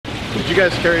Did you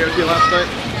guys karaoke last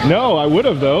night? No, I would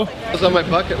have though. It was on my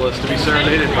bucket list to be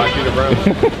serenaded by Peter Brown.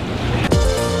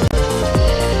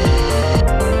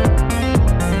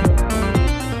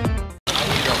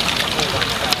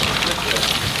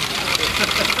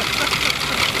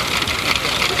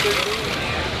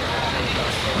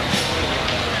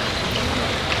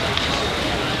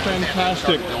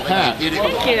 Fantastic hat.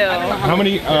 Thank you. How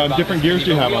many different gears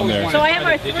do you have on there? So I have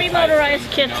our 3 motorized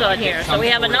kits on here. So we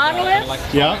have a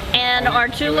Nautilus, Yeah. and our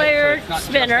 2-layer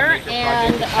spinner,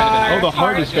 and our Oh, the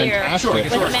heart is gear fantastic.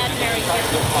 with imaginary gears.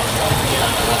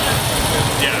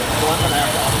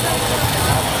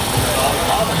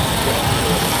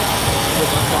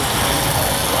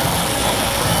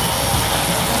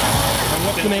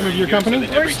 What's the name of your company?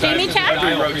 We're Steamy Tap.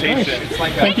 Nice.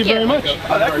 Thank you very much.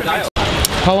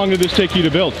 How long did this take you to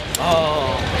build?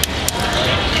 Oh,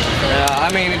 yeah,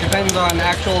 I mean, it depends on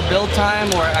actual build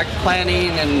time or planning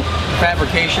and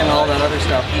fabrication, all that other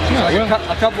stuff. So like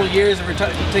a couple of years of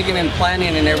taking in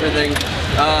planning and everything,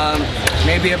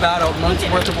 maybe about a month's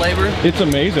worth of labor. It's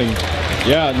amazing.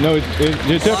 Yeah, no, it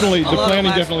definitely, the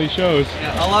planning definitely shows.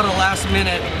 Yeah, a lot of last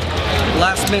minute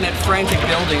frantic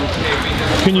building.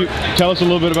 Can you tell us a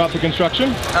little bit about the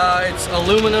construction? It's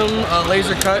aluminum,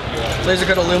 laser cut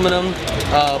aluminum,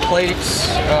 plates,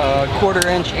 1/4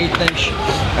 inch, 1/8 inch.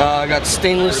 Got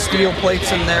stainless steel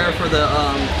plates in there for the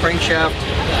crankshaft,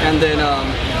 and then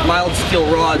mild steel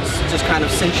rods just kind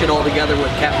of cinch it all together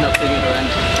with cap nuts in either end.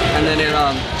 And then it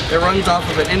runs off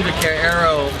of an Invicare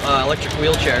Aero electric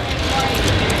wheelchair,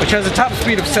 which has a top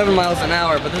speed of 7 miles an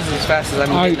hour, but this is as fast as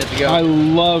I'm getting it to go. I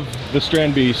love the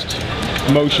Strand Beast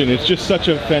motion. It's just such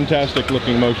a fantastic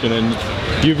looking motion, and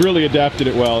you've really adapted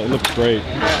it well. It looks great.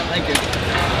 Yeah, thank you.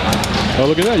 Oh,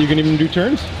 look at that. You can even do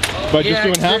turns by just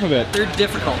doing half of it. They're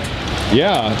difficult.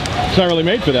 Yeah. It's not really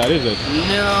made for that, is it?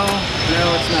 No,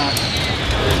 it's not.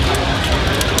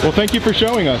 Well, thank you for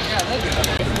showing us. Yeah, thank you.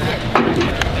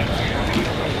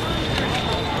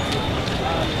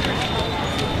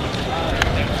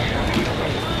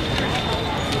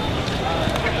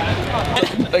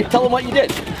 Tell them what you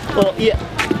did. Well, yeah,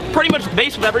 pretty much the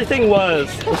base of everything was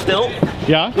stilt.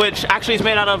 Yeah? Which actually is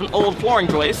made out of an old flooring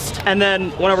joist. And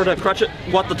then went over to crutch it,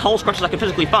 what the tallest crutches I could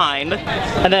physically find.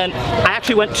 And then I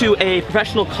actually went to a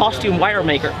professional costume wire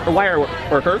maker, or wire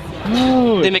worker.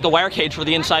 Oh. They make a wire cage for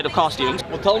the inside of costumes.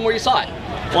 Well, tell them where you saw it.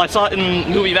 Well, I saw it in the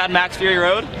movie Mad Max Fury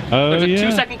Road. Oh, There's a yeah.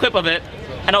 2-second clip of it.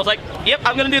 And I was like, yep,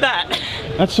 I'm gonna do that.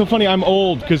 That's so funny. I'm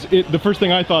old because the first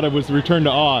thing I thought of was Return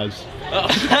to Oz. Oh.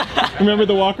 Remember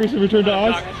the walkers in Return to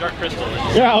Oz? Dark Crystal.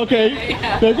 Yeah, okay.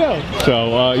 Yeah. There you go.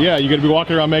 So, yeah, you gonna be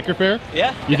walking around Maker Faire?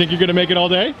 Yeah. You think you're gonna make it all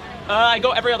day? I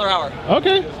go every other hour.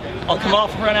 Okay. I'll come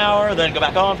off for an hour, then go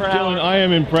back on for an Dylan, hour. I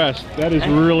am impressed. That is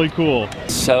really cool.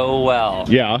 So well.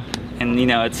 Yeah. And you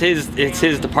know, it's his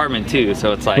department too,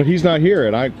 so it's like. But he's not here,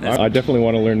 and I definitely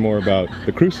want to learn more about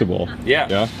the Crucible. Yeah.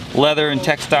 Yeah. Leather and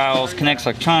textiles, connects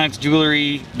electronics,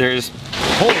 jewelry. There's.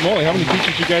 Holy moly, how many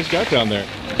pieces you guys got down there?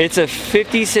 It's a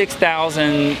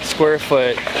 56,000 square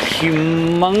foot,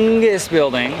 humongous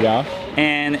building. Yeah.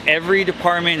 And every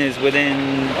department is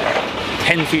within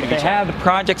 10 feet of each other. They have the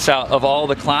projects out of all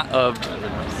the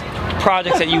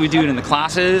projects that you would do in the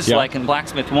classes, like in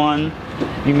Blacksmith 1.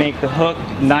 You make the hook,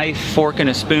 knife, fork, and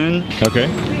a spoon. Okay.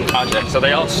 Project. So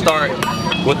they all start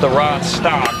with the raw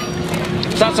stock.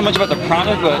 It's not so much about the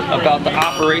product, but about the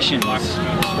operations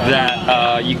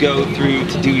that you go through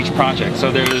to do each project.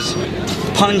 So there's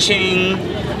punching,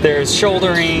 there's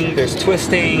shouldering, there's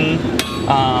twisting,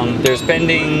 there's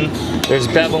bending, there's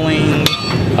beveling,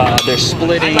 there's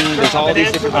splitting, there's all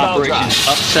these different operations,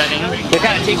 upsetting. They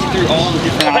kind of take you through all the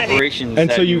different operations.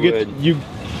 And so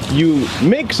you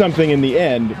make something in the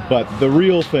end, but the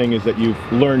real thing is that you've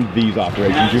learned these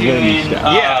operations. You've learned these steps.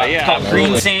 It's called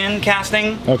green sand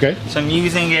casting. Okay. So I'm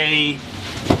using a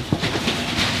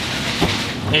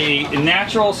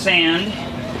natural sand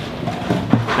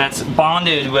that's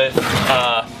bonded with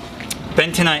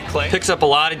bentonite clay. Picks up a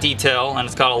lot of detail, and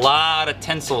it's got a lot of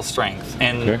tensile strength.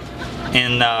 And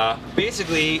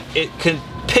basically, it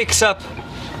picks up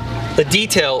the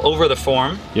detail over the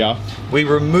form. Yeah. We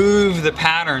remove the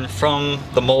pattern from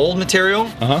the mold material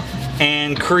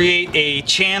and create a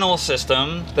channel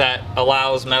system that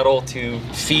allows metal to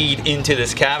feed into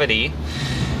this cavity.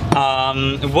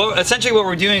 Essentially what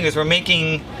we're doing is we're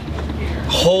making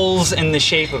holes in the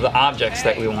shape of the objects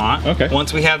that we want. Okay.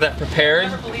 Once we have that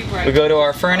prepared, we go to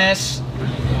our furnace,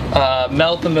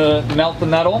 melt the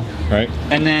metal, right,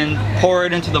 and then pour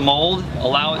it into the mold,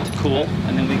 allow it to cool,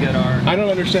 and then we get our. I don't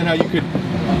understand how you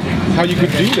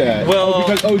could do that. Well,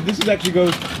 because this is actually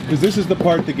because this is the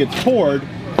part that gets poured,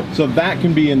 So that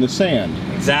can be in the sand.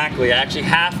 Exactly. I actually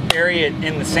half area it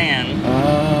in the sand,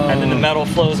 and then the metal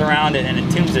flows around it and it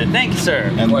tunes it. Thank you,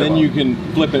 sir. And then you can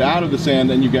flip it out of the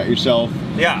sand and you got yourself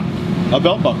a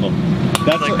belt buckle.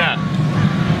 That's like that.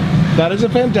 That is a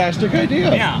fantastic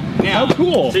idea. Yeah. How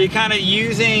cool. So you're kind of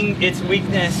using its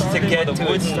weakness to get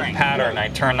to its strength. Pattern I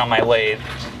turned on my lathe,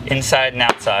 inside and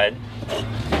outside.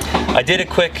 I did a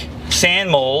quick sand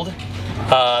mold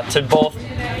to both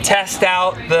test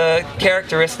out the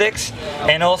characteristics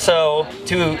and also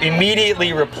to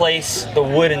immediately replace the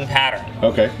wooden pattern.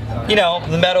 Okay. You know,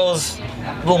 the metal's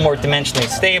a little more dimensionally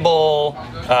stable,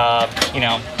 you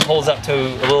know, holds up to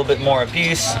a little bit more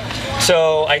abuse.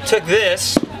 So I took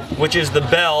this, which is the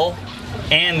bell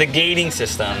and the gating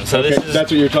system. So this is,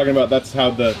 that's what you're talking about. That's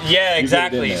how the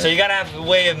exactly. So you gotta have a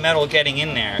way of metal getting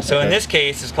in there. So in this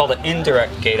case, it's called an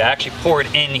indirect gate. I actually poured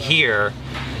in here,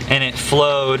 and it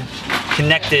flowed,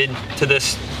 connected to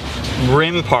this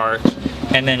rim part,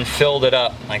 and then filled it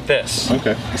up like this.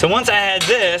 Okay. So once I had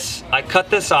this, I cut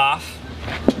this off,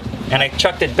 and I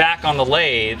chucked it back on the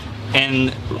lathe,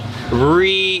 and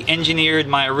re-engineered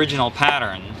my original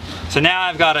pattern. So now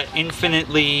I've got an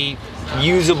infinitely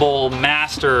usable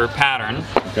master pattern.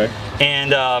 Okay.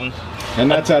 And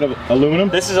that's out of aluminum?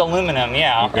 This is aluminum,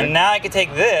 yeah. Okay. And now I could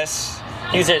take this,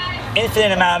 use it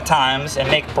infinite amount of times, and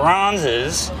make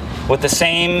bronzes with the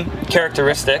same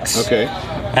characteristics. Okay.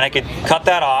 And I could cut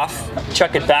that off,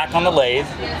 chuck it back on the lathe,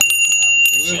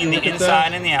 machine the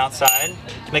inside and the outside,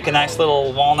 make a nice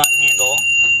little walnut handle.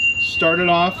 Started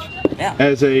off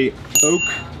as a oak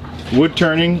wood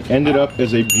turning, ended up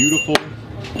as a beautiful,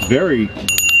 very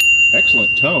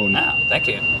excellent tone. Oh, thank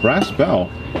you. Brass bell.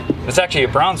 It's actually a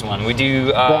bronze one. We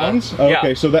do bronze? Oh,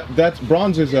 okay, so that's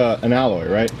bronze is an alloy,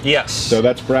 right? Yes. So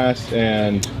that's brass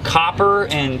and copper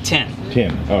and tin.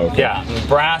 Tin. Oh, okay. Yeah. And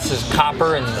brass is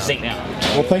copper and zinc.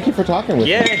 Well, thank you for talking with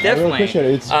me. Yeah, definitely. I really appreciate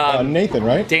it. It's Nathan,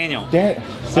 right? Daniel.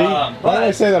 See, why did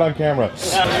I say that on camera?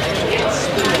 This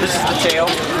is the tail.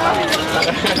 These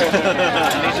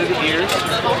are the ears.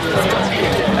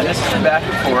 And this is the back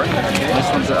and forth. This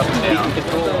one's up and down.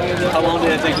 How long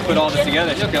did it take to put all this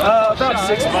together? About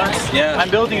 6 months. Yeah. I'm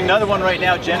building another one right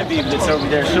now, Genevieve, that's over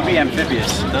there. She'll be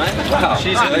amphibious. Wow.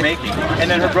 She's in the making. And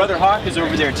then her brother Hawk is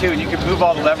over there too, and you can move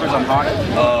all the levers on Hawk.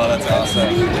 Oh, that's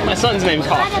awesome. My son's name's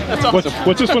Hawk. That's awesome.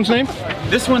 What's this one's name?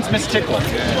 This one's Miss Tickle.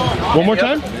 One more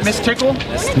time? Miss Tickle.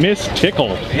 Miss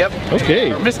Tickle. Yep.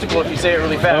 Okay. Or Mystical if you say it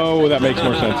really fast. Oh, that makes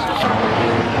more sense.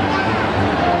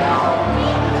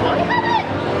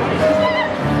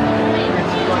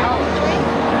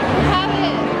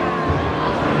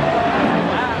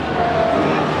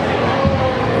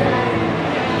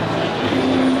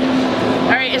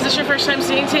 Alright, is this your first time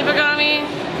seeing Tapagami?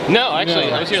 No,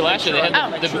 actually, I was here last year. They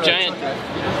had the giant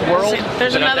world.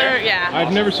 There's another, yeah.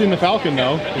 I've never seen the Falcon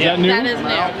though. Is that new? That is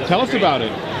new. Tell us about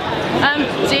it.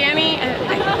 Danny,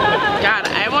 God,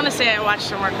 I want to say I watched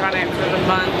him work on it for the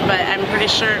month, but I'm pretty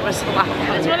sure it was a lot.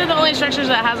 It's one of the only structures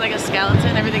that has like a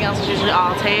skeleton. Everything else is usually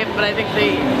all tape, but I think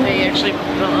they actually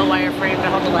built a wire frame to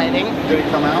hold the lighting. Did it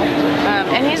come out?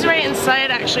 And he's right inside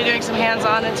actually doing some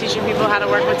hands-on and teaching people how to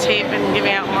work with tape and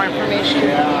giving out more information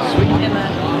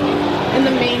in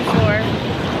the main floor.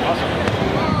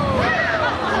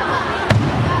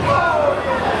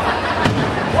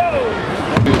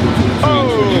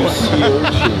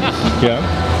 Yeah.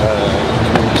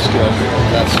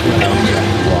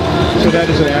 So that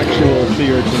is an actual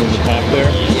sea urchin in the top there?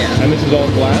 Yeah. And this is all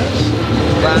glass?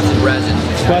 Glass and resin.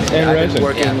 Glass and I've resin. been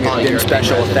working in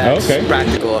special effects, Okay.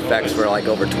 practical effects for like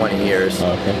over 20 years.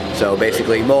 Okay. So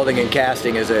basically molding and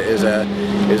casting is a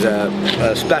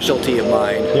specialty of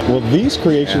mine. Yeah. Well, these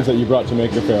creations that you brought to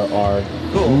Maker Faire are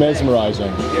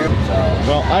mesmerizing.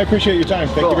 Well, I appreciate your time.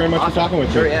 Thank you very much for talking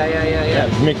with me. Yeah.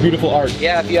 You make beautiful art.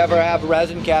 Yeah, if you ever have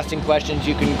resin casting questions,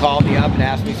 you can call me up and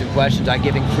ask me some questions. I'm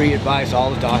giving free advice all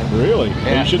the time. Really?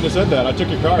 Well, you shouldn't have said that. I took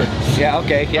your card. Yeah,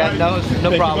 okay. Yeah, no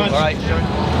problem. All right.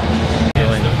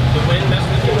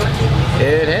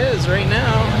 It is right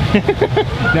now.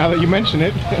 Now that you mention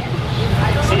it.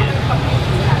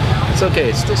 It's okay.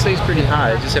 It still stays pretty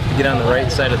high. I just have to get on the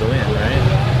right side of the wind,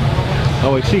 right?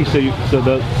 Oh, I see. So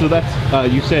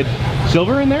that's you said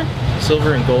silver in there?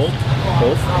 Silver and gold,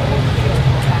 both.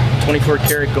 24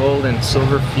 karat gold and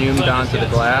silver fumed onto the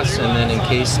glass and then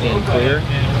encased in clear.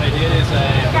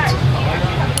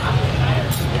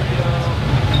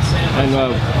 And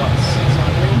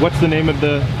what's the name of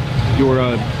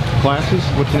your classes?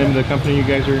 What's the name of the company you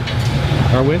guys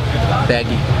are with?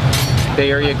 Baggy. Bay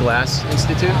Area Glass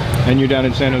Institute. And you're down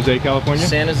in San Jose, California?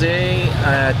 San Jose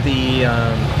at the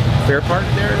Fair Park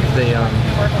there,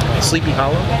 the Sleepy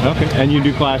Hollow. Okay, and you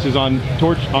do classes on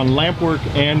lamp work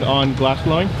and on glass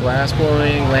blowing? Glass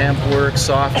blowing, lamp work,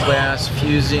 soft glass,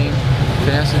 fusing. If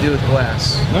it has to do with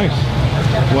glass. Nice.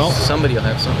 Well, somebody will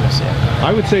have something to say about it.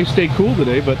 I would say stay cool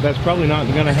today, but that's probably not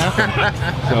going to happen.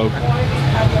 So,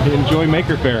 enjoy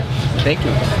Maker Faire. Thank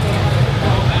you.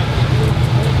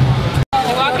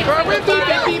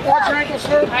 Beep, beep, watch your ankles,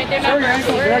 sir. Sir, your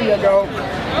ankles, there you go.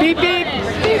 Beep, beep.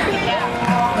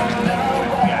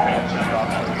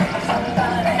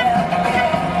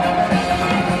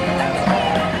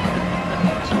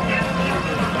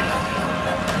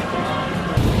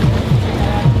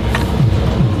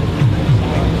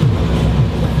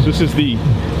 So this is the,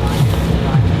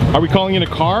 are we calling it a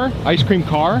car? Ice cream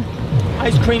car?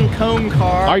 Ice cream cone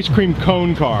car. Ice cream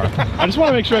cone car. I just want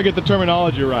to make sure I get the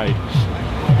terminology right.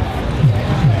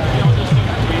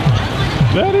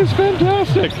 That is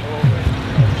fantastic.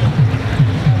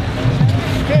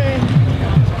 Okay.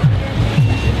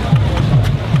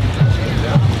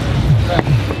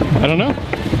 I don't know.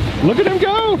 Look at him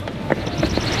go.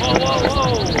 Whoa, whoa,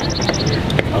 whoa.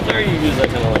 How dare you use that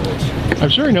kind of language? I'm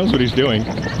sure he knows what he's doing.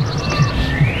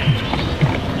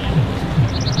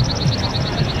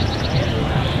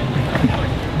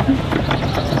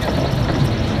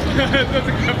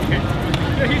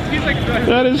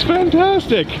 That is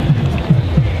fantastic.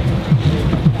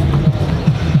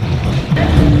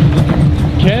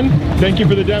 Ken, thank you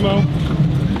for the demo.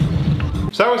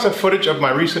 So that was a footage of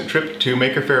my recent trip to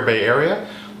Maker Faire Bay Area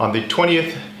on the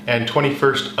 20th and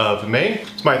 21st of May.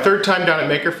 It's my third time down at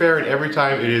Maker Faire, and every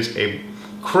time it is a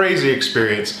crazy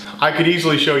experience. I could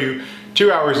easily show you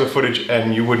 2 hours of footage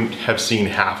and you wouldn't have seen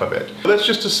half of it. That's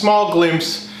just a small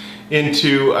glimpse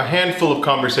into a handful of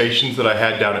conversations that I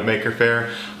had down at Maker Faire.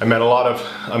 I met a lot of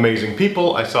amazing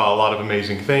people, I saw a lot of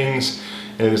amazing things,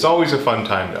 and it's always a fun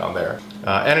time down there.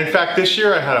 And in fact, this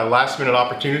year I had a last-minute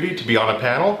opportunity to be on a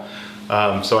panel.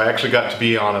 So I actually got to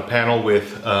be on a panel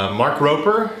with Mark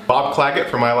Roper, Bob Claggett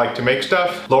from I Like to Make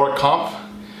Stuff, Laura Kampf,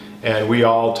 and we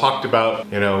all talked about,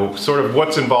 you know, sort of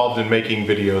what's involved in making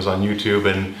videos on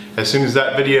YouTube. And as soon as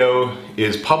that video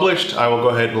is published, I will go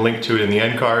ahead and link to it in the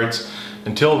end cards.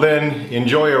 Until then,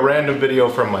 enjoy a random video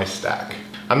from my stack.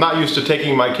 I'm not used to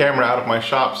taking my camera out of my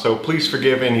shop, so please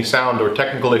forgive any sound or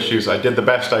technical issues. I did the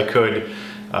best I could,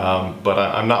 but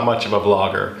I'm not much of a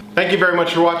vlogger. Thank you very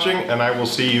much for watching, and I will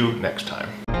see you next time.